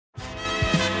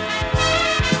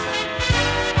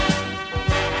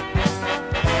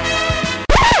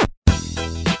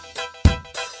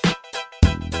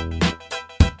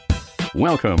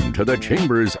Welcome to the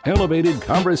Chambers Elevated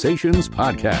Conversations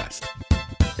podcast.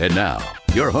 And now,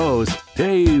 your host,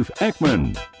 Dave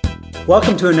Ekman.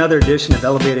 Welcome to another edition of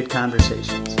Elevated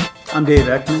Conversations. I'm Dave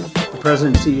Ekman, the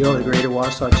President and CEO of the Greater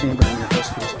Wausau Chamber, and your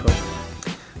host for this program.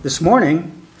 This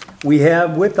morning, we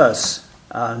have with us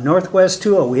Northwest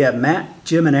Tool. We have Matt,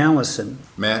 Jim, and Allison.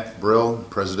 Matt Brill,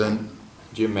 President.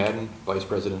 Jim Madden, Vice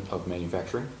President of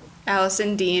Manufacturing.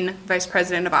 Allison Dean, Vice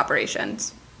President of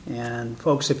Operations. And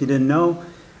folks, if you didn't know,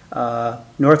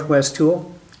 Northwest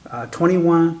Tool,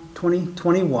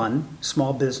 2021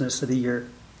 Small Business of the Year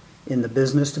in the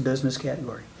business-to-business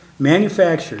category.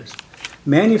 Manufacturers.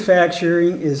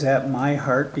 Manufacturing is at my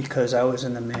heart because I was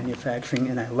in the manufacturing,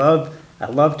 and I love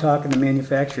talking to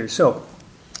manufacturers. So,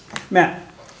 Matt,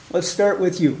 let's start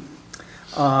with you.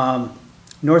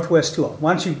 Northwest Tool.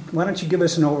 Why don't you give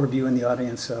us an overview in the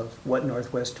audience of what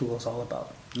Northwest Tool is all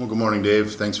about? Well, good morning,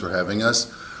 Dave. Thanks for having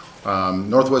us.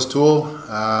 Northwest Tool,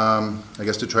 I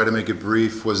guess to try to make it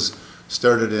brief, was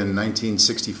started in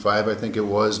 1965, I think it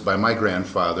was, by my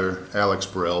grandfather, Alex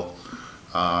Brill.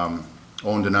 Owned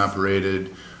and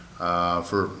operated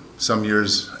for some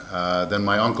years. Then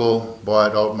my uncle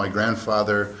bought out my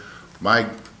grandfather. My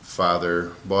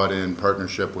father bought in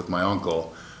partnership with my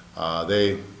uncle.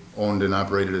 They owned and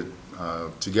operated it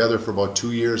together for about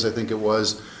 2 years, I think it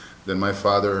was. Then my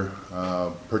father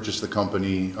purchased the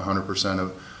company 100%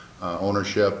 of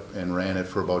ownership and ran it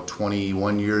for about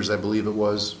 21 years, I believe it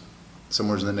was,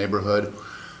 somewhere in the neighborhood,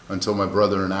 until my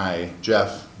brother and I,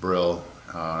 Jeff Brill,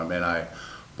 and I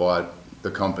bought the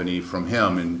company from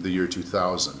him in the year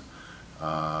 2000.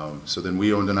 So then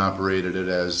we owned and operated it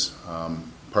as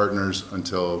partners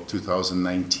until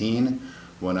 2019,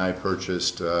 when I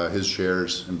purchased his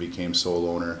shares and became sole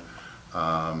owner.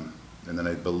 And then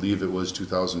I believe it was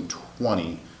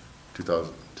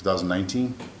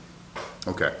 2019?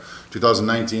 Okay,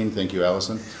 2019, thank you,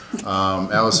 Allison.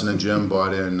 Allison and Jim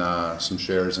bought in some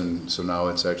shares, and so now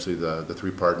it's actually the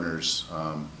three partners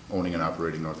owning and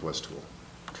operating Northwest Tool.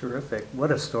 Terrific.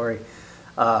 What a story.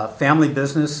 Family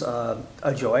business, a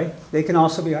joy. They can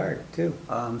also be hard, too.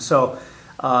 So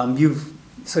you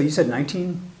said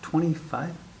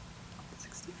 1925?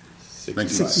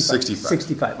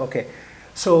 65. Okay.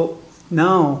 So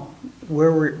now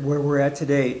where we're at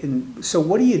today, and so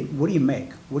what do you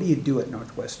make? What do you do at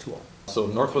Northwest Tool? So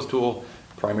Northwest Tool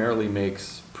primarily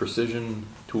makes precision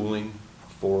tooling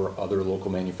for other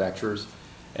local manufacturers,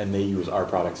 and they use our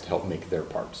products to help make their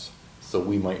parts. So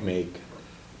we might make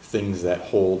things that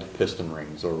hold piston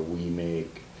rings, or we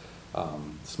make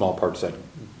small parts that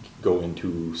go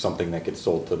into something that gets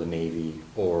sold to the Navy,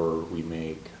 or we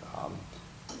make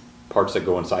parts that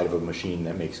go inside of a machine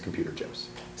that makes computer chips.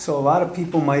 So a lot of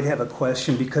people might have a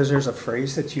question, because there's a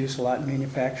phrase that's used a lot in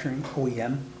manufacturing,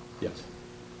 OEM. Yes.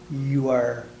 You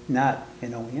are not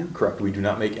an OEM? Correct. We do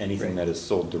not make anything that is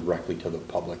sold directly to the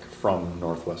public from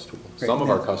Northwest Tool. Right. Some of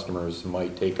our customers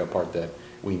might take a part that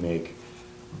we make,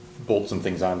 bolt some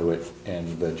things onto it,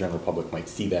 and the general public might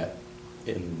see that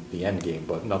in the end game,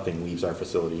 but nothing leaves our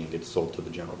facility and gets sold to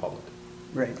the general public.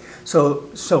 Right. So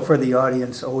for the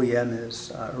audience, OEM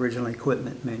is original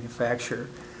equipment manufacturer.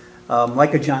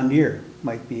 Like a John Deere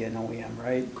might be an OEM,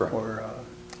 right? Correct. Or a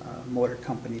motor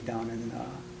company down in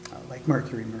like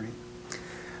Mercury Marine.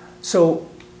 So,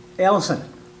 Allison,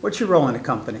 what's your role in the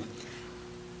company?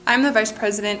 I'm the Vice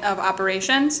President of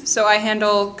Operations, so I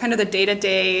handle kind of the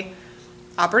day-to-day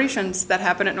operations that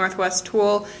happen at Northwest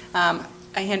Tool. I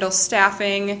handle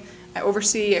staffing. I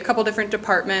oversee a couple different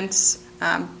departments,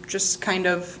 just kind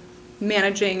of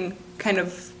managing kind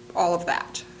of all of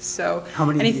that. So how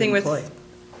many anything do you employ?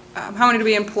 How many do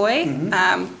we employ?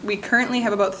 Mm-hmm. We currently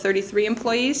have about 33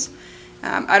 employees.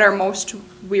 At our most,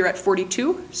 we were at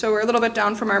 42, so we're a little bit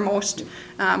down from our most.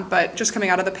 But just coming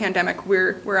out of the pandemic,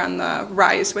 we're on the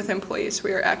rise with employees.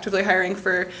 We are actively hiring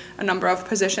for a number of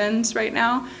positions right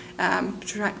now,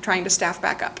 trying to staff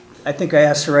back up. I think I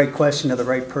asked the right question to the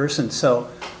right person. So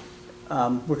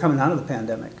we're coming out of the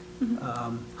pandemic.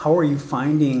 Mm-hmm. How are you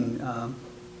finding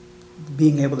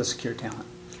being able to secure talent,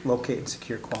 locate and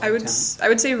secure quality talent? I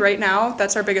would say right now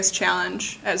that's our biggest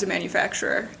challenge as a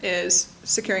manufacturer, is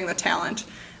securing the talent.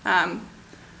 The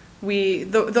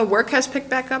work has picked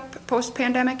back up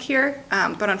post-pandemic here,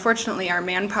 but unfortunately our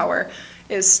manpower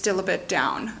is still a bit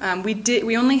down.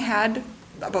 We only had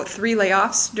about 3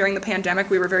 layoffs during the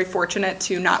pandemic. We were very fortunate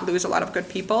to not lose a lot of good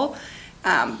people,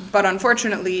 but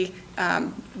unfortunately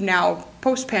now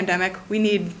post-pandemic we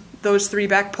need those 3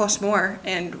 back plus more,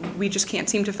 and we just can't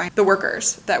seem to find the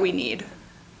workers that we need.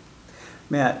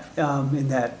 Matt, in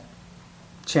that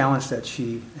challenge that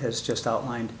she has just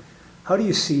outlined, how do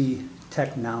you see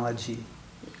technology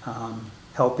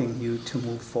helping you to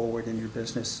move forward in your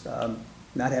business,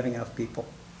 not having enough people?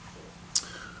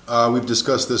 We've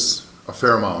discussed this a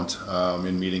fair amount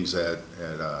in meetings at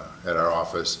our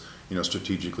office,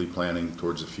 strategically planning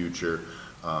towards the future.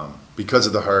 Because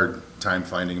of the hard time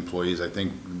finding employees, I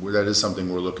think that is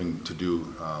something we're looking to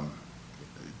do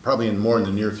probably more in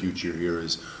the near future here,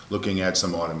 is looking at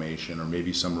some automation or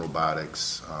maybe some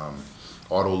robotics,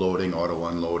 auto loading, auto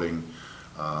unloading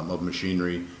of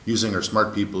machinery, using our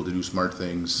smart people to do smart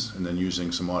things, and then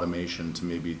using some automation to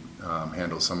maybe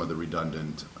handle some of the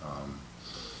redundant,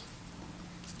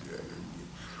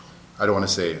 I don't want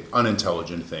to say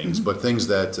unintelligent things, but things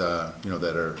that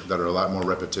that are a lot more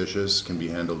repetitious can be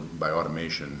handled by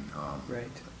automation. Right.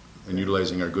 And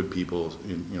utilizing our good people,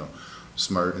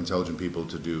 smart, intelligent people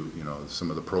to do, some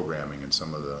of the programming and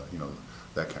some of the,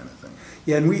 that kind of thing.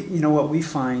 Yeah, and what we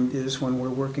find is when we're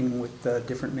working with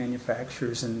different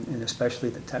manufacturers and especially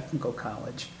the technical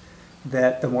college,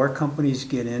 that the more companies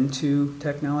get into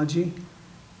technology,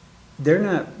 they're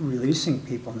not releasing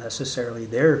people necessarily.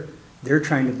 They're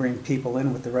trying to bring people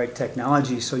in with the right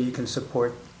technology so you can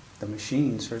support the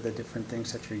machines or the different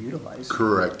things that you're utilizing.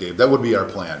 Correct, Dave. That would be our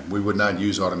plan. We would not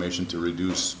use automation to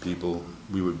reduce people.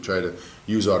 We would try to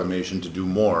use automation to do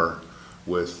more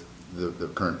with the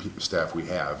current staff we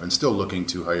have, and still looking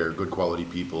to hire good quality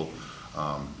people.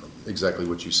 Exactly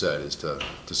what you said is to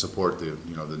support the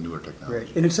newer technology.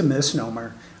 Right, and it's a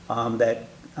misnomer that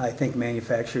I think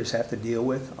manufacturers have to deal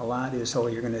with a lot. Is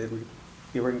you're going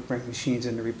to bring machines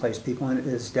in to replace people, and it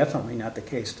is definitely not the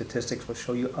case. Statistics will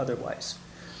show you otherwise.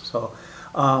 So,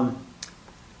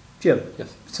 Jim.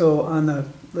 Yes. So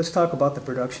let's talk about the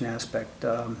production aspect.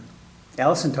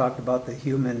 Allison talked about the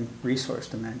human resource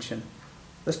dimension.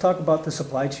 Let's talk about the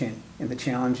supply chain and the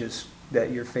challenges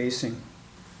that you're facing.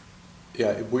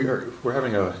 Yeah, we're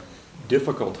having a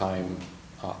difficult time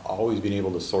always being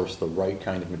able to source the right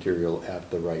kind of material at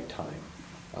the right time.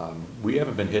 We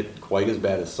haven't been hit quite as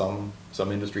bad as some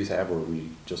industries have, where we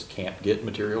just can't get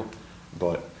material,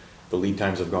 but the lead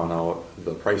times have gone out.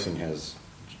 The pricing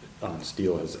on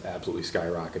steel has absolutely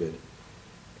skyrocketed,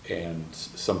 and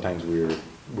sometimes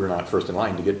we're not first in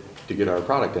line to get our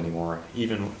product anymore.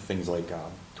 Even things like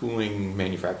tooling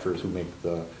manufacturers who make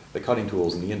the cutting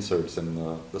tools and the inserts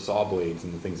and the saw blades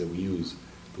and the things that we use,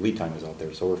 the lead time is out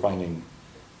there. So we're finding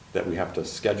that we have to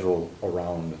schedule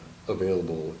around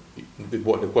available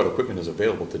what equipment is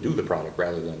available to do the product,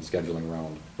 rather than scheduling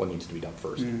around what needs to be done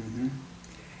first. Mm-hmm.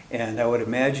 And I would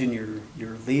imagine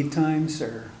your lead times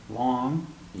are long,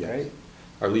 Yes. right?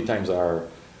 Our lead times are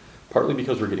partly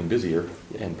because we're getting busier,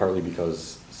 and partly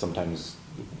because sometimes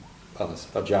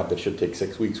a job that should take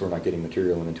 6 weeks, we're not getting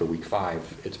material in until week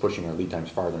 5. It's pushing our lead times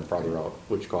farther and farther out,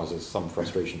 which causes some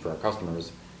frustration for our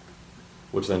customers,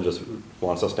 which then just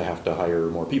wants us to have to hire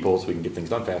more people so we can get things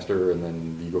done faster, and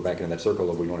then you go back into that circle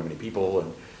of we don't have any people,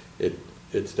 and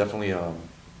it's definitely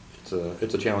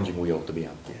it's a challenging wheel to be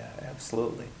on. Yeah,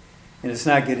 absolutely. And it's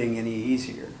not getting any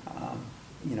easier,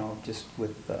 just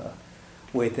with the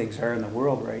way things are in the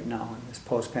world right now in this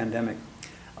post-pandemic.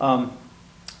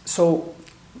 So,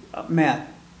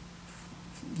 Matt,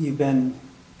 you've been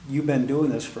doing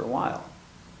this for a while.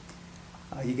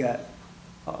 You got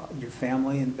your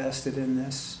family invested in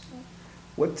this.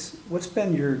 What's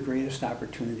been your greatest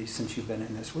opportunity since you've been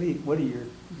in this? What are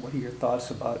your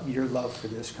thoughts about your love for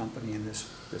this company and this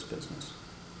business?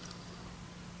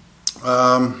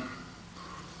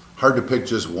 Hard to pick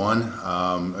just one.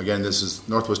 Again,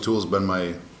 Northwest Tool has been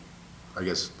my, I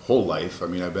guess, whole life. I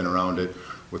mean, I've been around it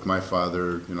with my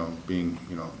father, being,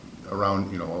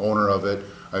 around, owner of it.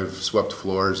 I've swept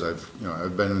floors.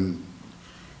 I've been,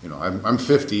 I'm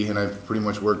 50, and I've pretty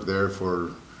much worked there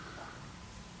for,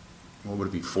 what would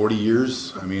it be, 40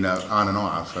 years? I mean, on and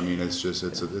off. I mean,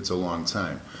 it's a long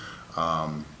time.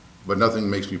 But nothing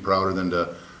makes me prouder than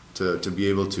to be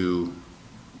able to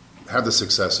have the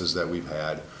successes that we've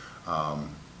had.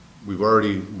 We've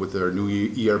already, with our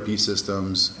new ERP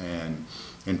systems and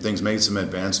things, made some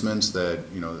advancements that,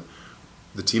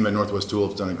 the team at Northwest Tool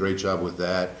has done a great job with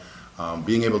that.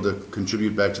 Being able to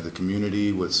contribute back to the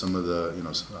community with some of the,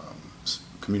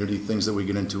 community things that we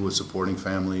get into with supporting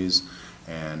families,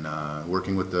 and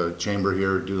working with the chamber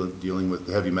here, dealing with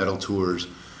the heavy metal tours.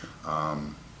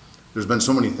 There's been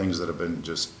so many things that have been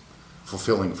just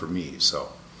fulfilling for me.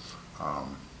 So,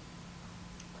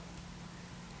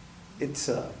 It's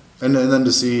and then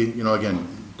to see, again,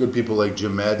 good people like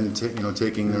Jim Madden,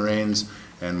 taking the reins,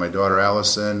 and my daughter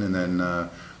Allison, and then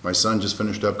my son just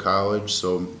finished up college.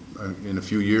 So in a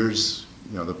few years,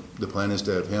 the plan is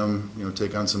to have him,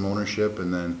 take on some ownership,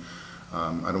 and then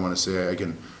I don't want to say I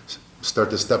can start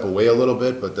to step away a little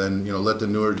bit, but then let the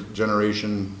newer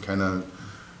generation kind of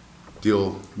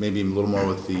deal maybe a little more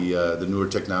with the newer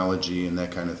technology and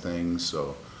that kind of thing.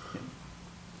 So,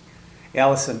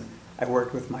 Allison, I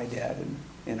worked with my dad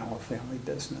in our family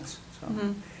business,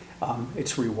 so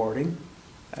it's rewarding,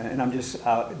 and I'm just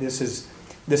this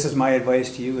is my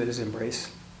advice to you: is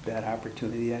embrace that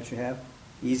opportunity that you have.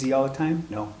 Easy all the time?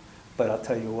 No, but I'll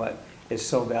tell you what, it's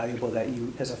so valuable that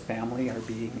you as a family are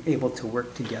being able to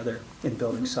work together in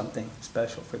building something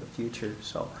special for the future.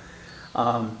 So,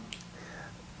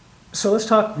 so let's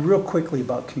talk real quickly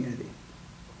about community.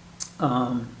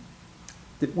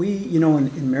 That we,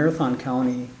 in Marathon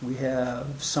County, we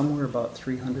have somewhere about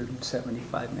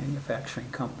 375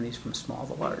 manufacturing companies from small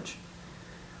to large.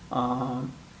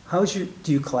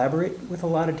 Do you collaborate with a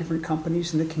lot of different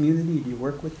companies in the community? Do you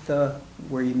work with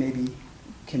where you maybe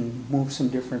can move some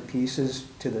different pieces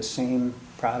to the same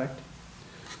product?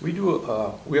 We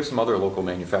do. We have some other local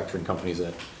manufacturing companies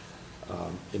that,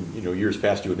 in years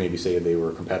past, you would maybe say they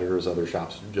were competitors, other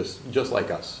shops just like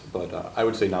us. But I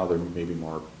would say now they're maybe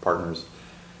more partners.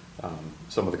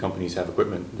 Some of the companies have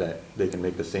equipment that they can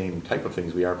make the same type of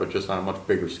things we are, but just on a much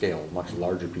bigger scale, much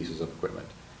larger pieces of equipment,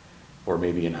 or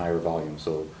maybe in higher volume.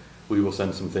 So we will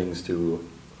send some things to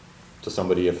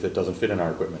somebody if it doesn't fit in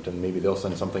our equipment, and maybe they'll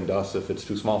send something to us if it's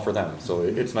too small for them. So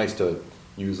it's nice to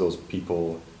use those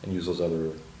people and use those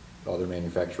other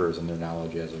manufacturers and their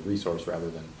knowledge as a resource rather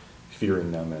than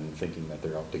fearing them and thinking that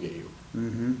they're out to get you.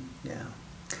 Mm-hmm. Yeah.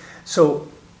 So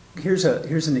here's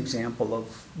an example of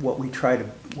what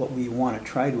we want to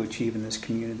try to achieve in this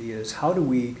community is how do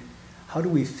we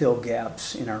fill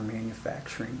gaps in our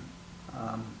manufacturing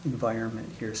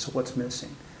environment here? So what's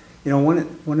missing?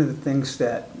 One of the things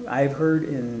that I've heard,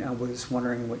 and I was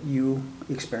wondering what you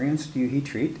experienced. Do you heat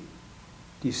treat?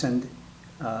 Do you send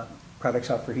products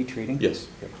out for heat treating? Yes.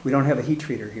 We don't have a heat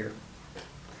treater here,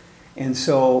 and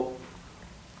so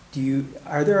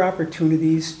are there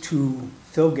opportunities to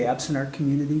fill gaps in our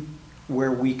community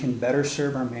where we can better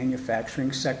serve our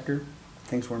manufacturing sector?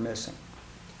 Things we're missing.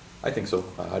 I think so.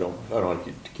 I don't want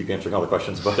to keep answering all the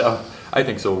questions, but I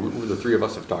think so. The three of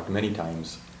us have talked many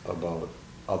times about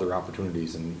other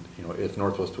opportunities, and if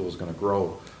Northwest Tool is going to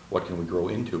grow, what can we grow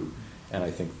into? And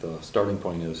I think the starting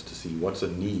point is to see what's a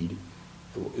need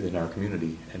in our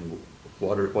community, and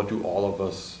what do all of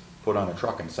us put on a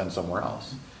truck and send somewhere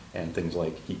else, and things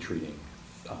like heat treating,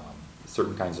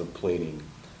 certain kinds of plating.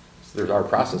 So there are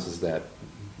processes that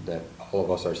all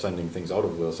of us are sending things out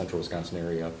of the central Wisconsin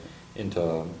area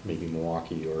into maybe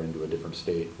Milwaukee or into a different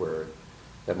state where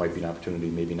that might be an opportunity,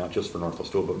 maybe not just for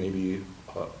Northwest Tool, but maybe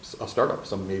a startup.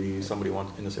 Maybe somebody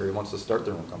in this area wants to start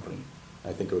their own company.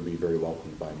 I think it would be very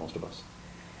welcomed by most of us.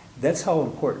 That's how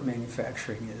important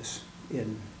manufacturing is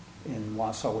in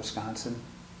Wausau, Wisconsin.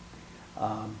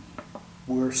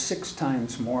 We're 6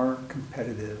 times more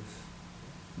competitive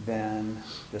than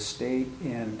the state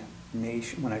and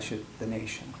nation, the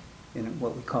nation, in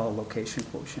what we call a location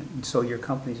quotient. And so your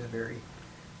company is a very,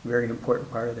 very important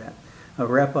part of that. I'll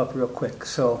wrap up real quick.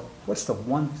 So what's the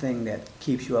one thing that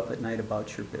keeps you up at night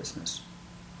about your business?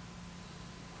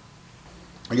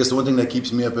 I guess the one thing that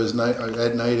keeps me up at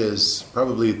night is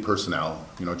probably personnel.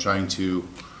 Trying to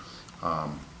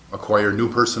acquire new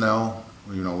personnel,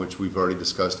 which we've already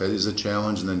discussed, is a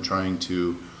challenge, and then trying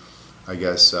to, I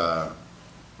guess,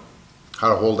 how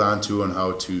to hold on to and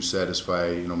how to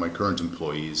satisfy, my current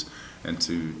employees, and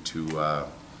to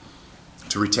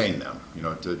retain them,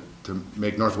 to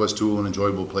make Northwest Tool an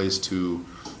enjoyable place to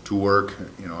work.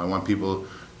 I want people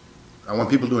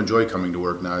to enjoy coming to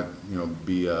work, not,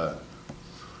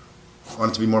 I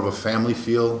want it to be more of a family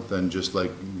feel than just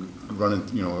like running,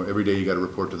 every day you got to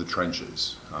report to the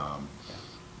trenches.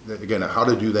 Again, how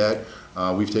to do that,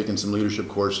 we've taken some leadership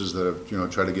courses that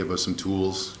have, try to give us some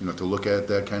tools, to look at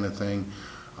that kind of thing.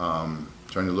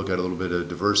 Trying to look at a little bit of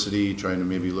diversity, trying to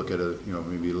maybe look at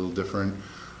maybe a little different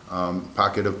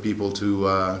pocket of people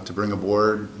to bring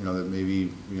aboard, that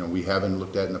maybe, we haven't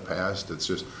looked at in the past. It's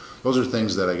just, those are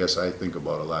things that I guess I think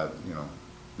about a lot,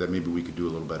 that maybe we could do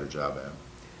a little better job at.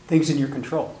 Things in your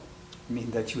control.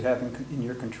 That you have in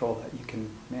your control that you can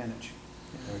manage.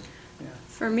 Yeah.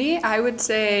 For me, I would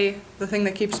say the thing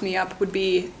that keeps me up would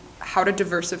be how to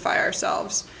diversify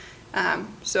ourselves.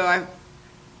 So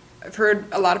I've heard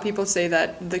a lot of people say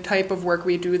that the type of work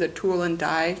we do, the tool and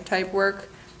die type work,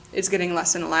 is getting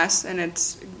less and less, and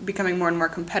it's becoming more and more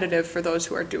competitive for those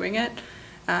who are doing it.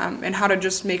 And how to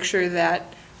just make sure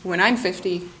that when I'm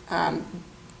 50,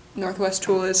 Northwest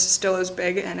Tool is still as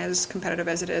big and as competitive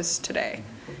as it is today.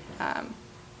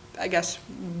 I guess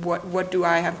what do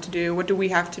I have to do? What do we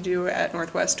have to do at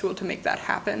Northwest Tool to make that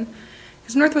happen?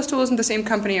 Because Northwest Tool isn't the same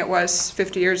company it was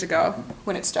 50 years ago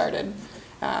when it started.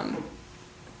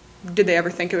 did they ever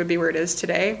think it would be where it is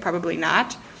today? Probably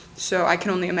not. So I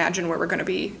can only imagine where we're going to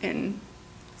be in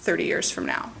 30 years from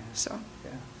now. So.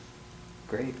 Yeah.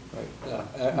 Great. Right.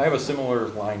 I have a similar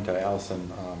line to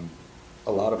Allison.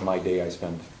 A lot of my day I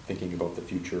spend thinking about the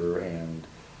future and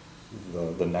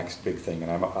the next big thing.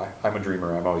 And I'm a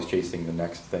dreamer. I'm always chasing the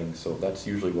next thing. So that's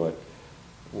usually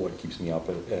what keeps me up,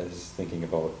 as thinking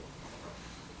about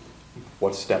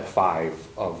what's step 5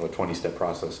 of a 20-step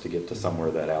process to get to somewhere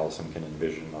that Allison can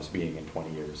envision us being in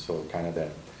 20 years. So kind of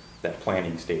that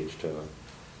planning stage to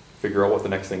figure out what the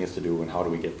next thing is to do and how do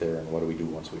we get there and what do we do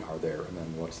once we are there, and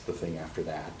then what's the thing after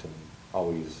that, and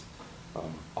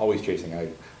always chasing.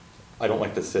 I don't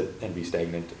like to sit and be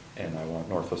stagnant, and I want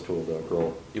Northwest Tool to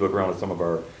grow. You look around at some of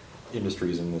our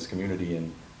industries in this community,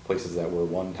 and places that were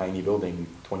one tiny building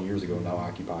 20 years ago now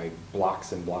occupy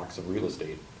blocks and blocks of real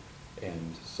estate.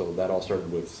 And so that all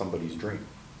started with somebody's dream.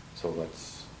 So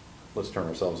let's turn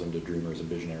ourselves into dreamers and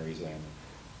visionaries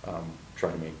and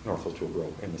try to make Northwest Tool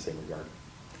grow in the same regard.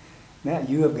 Matt,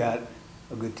 you have got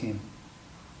a good team.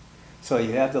 So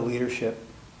you have the leadership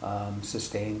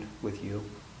sustained with you.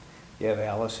 You have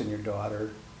Alice and your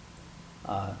daughter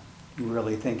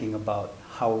really thinking about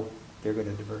how they're going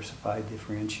to diversify,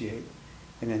 differentiate.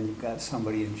 And then you've got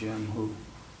somebody in Jim who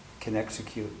can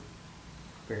execute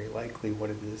very likely what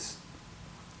it is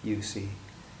you see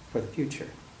for the future.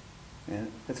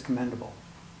 And that's commendable.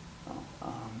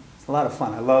 It's a lot of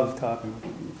fun. I love talking with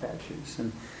manufacturers,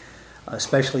 and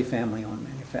especially family-owned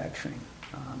manufacturing.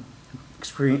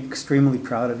 Extremely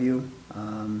proud of you,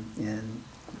 and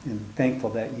thankful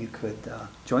that you could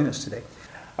join us today.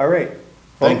 All right,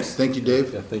 folks. Thank you,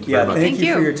 Dave. Yeah, thank you very much. Thank Thank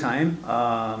you for you. your time.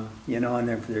 And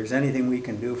if there's anything we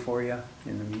can do for you,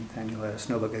 in the meantime, you let us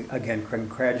know. But again,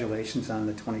 congratulations on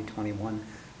the 2021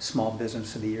 Small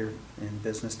Business of the Year in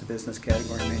business-to-business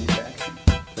category manufacturing.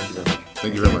 Thank you very much.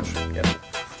 Thank you very much. Yep.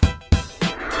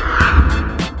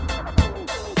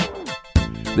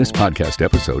 This podcast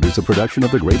episode is a production of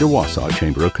the Greater Wausau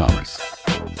Chamber of Commerce.